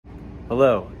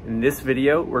Hello, in this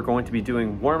video we're going to be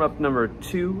doing warm-up number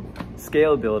 2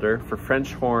 scale builder for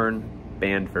French horn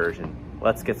band version.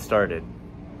 Let's get started.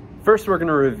 First we're going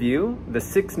to review the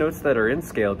 6 notes that are in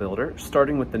scale builder,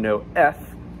 starting with the note F,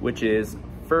 which is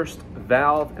first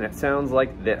valve, and it sounds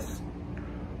like this.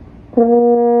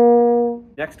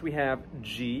 Next we have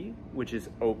G, which is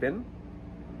open.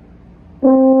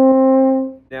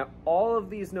 Now, all of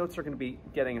these notes are going to be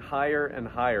getting higher and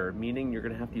higher, meaning you're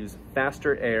going to have to use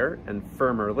faster air and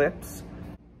firmer lips.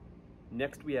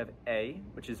 Next, we have A,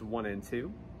 which is 1 and 2.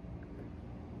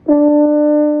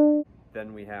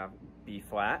 Then we have B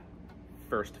flat,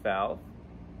 first valve.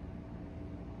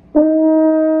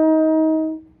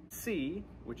 C,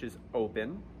 which is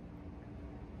open.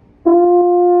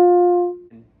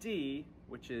 And D,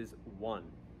 which is 1.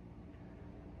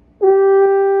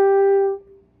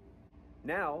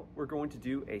 Now we're going to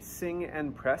do a sing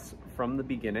and press from the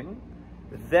beginning.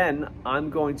 Then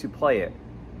I'm going to play it.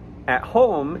 At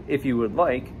home, if you would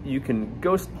like, you can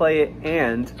ghost play it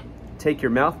and take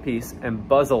your mouthpiece and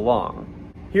buzz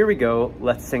along. Here we go,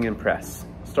 let's sing and press.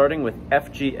 Starting with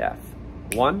F, G, F.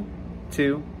 1,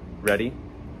 2, ready,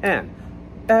 and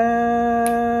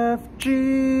F,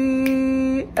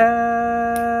 G,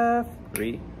 F.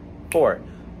 3, 4.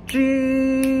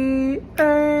 G,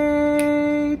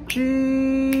 A,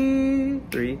 G,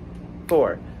 3,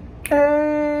 4.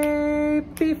 A,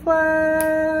 B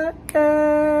flat,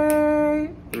 A,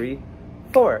 3,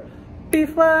 4. B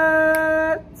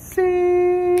flat,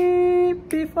 C,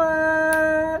 B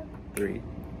flat, 3,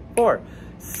 4.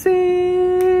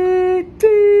 C,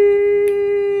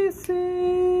 D,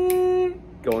 C.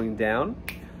 Going down.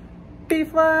 B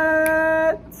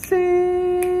flat,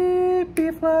 C,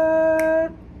 B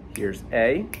flat. Here's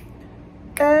A,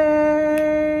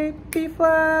 B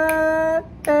flat,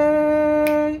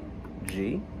 A,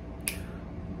 G,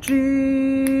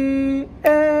 G,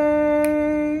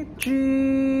 A,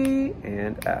 G,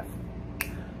 and F.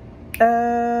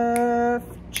 F,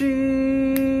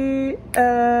 G,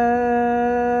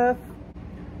 F.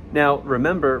 Now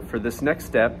remember, for this next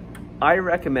step, I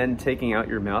recommend taking out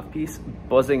your mouthpiece,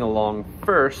 buzzing along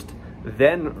first,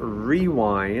 then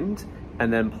rewind,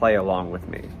 and then play along with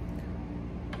me.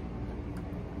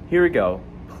 Here we go,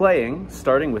 playing,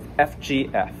 starting with F, G,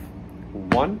 F.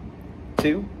 1,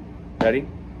 2, ready?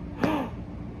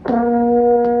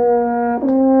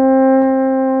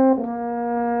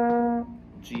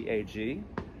 G, A, G.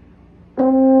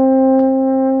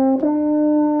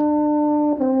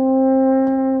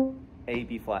 A,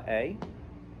 B flat, A.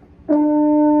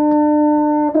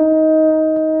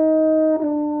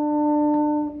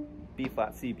 B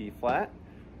flat, C, B flat.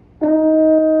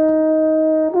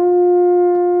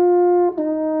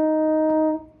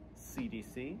 C, D,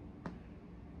 C.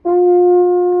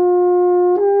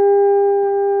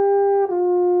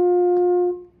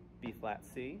 B flat,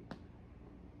 C.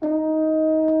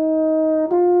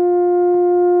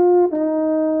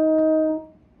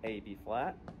 A, B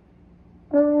flat.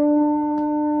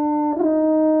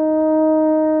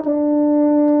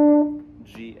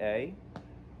 G, A.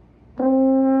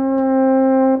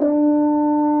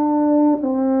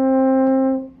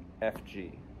 F,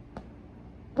 G.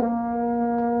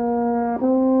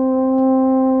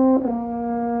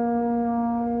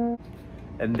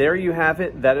 And there you have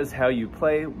it. That is how you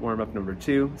play warm-up number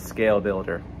 2, Scale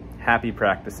Builder. Happy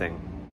practicing.